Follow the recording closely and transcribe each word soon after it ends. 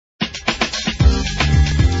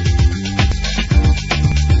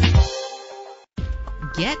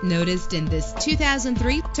Get noticed in this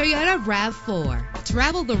 2003 Toyota RAV4.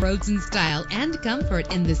 Travel the roads in style and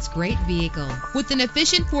comfort in this great vehicle. With an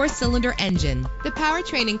efficient 4-cylinder engine, the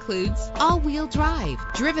powertrain includes all-wheel drive,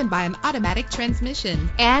 driven by an automatic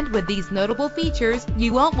transmission. And with these notable features,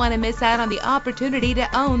 you won't want to miss out on the opportunity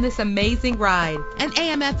to own this amazing ride. An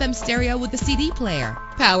AM/FM stereo with a CD player,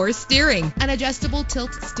 power steering, an adjustable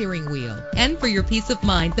tilt steering wheel. And for your peace of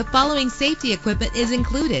mind, the following safety equipment is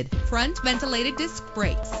included: front ventilated disc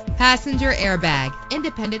brakes, passenger airbag,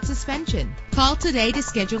 independent suspension. Call today to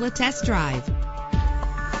schedule a test drive.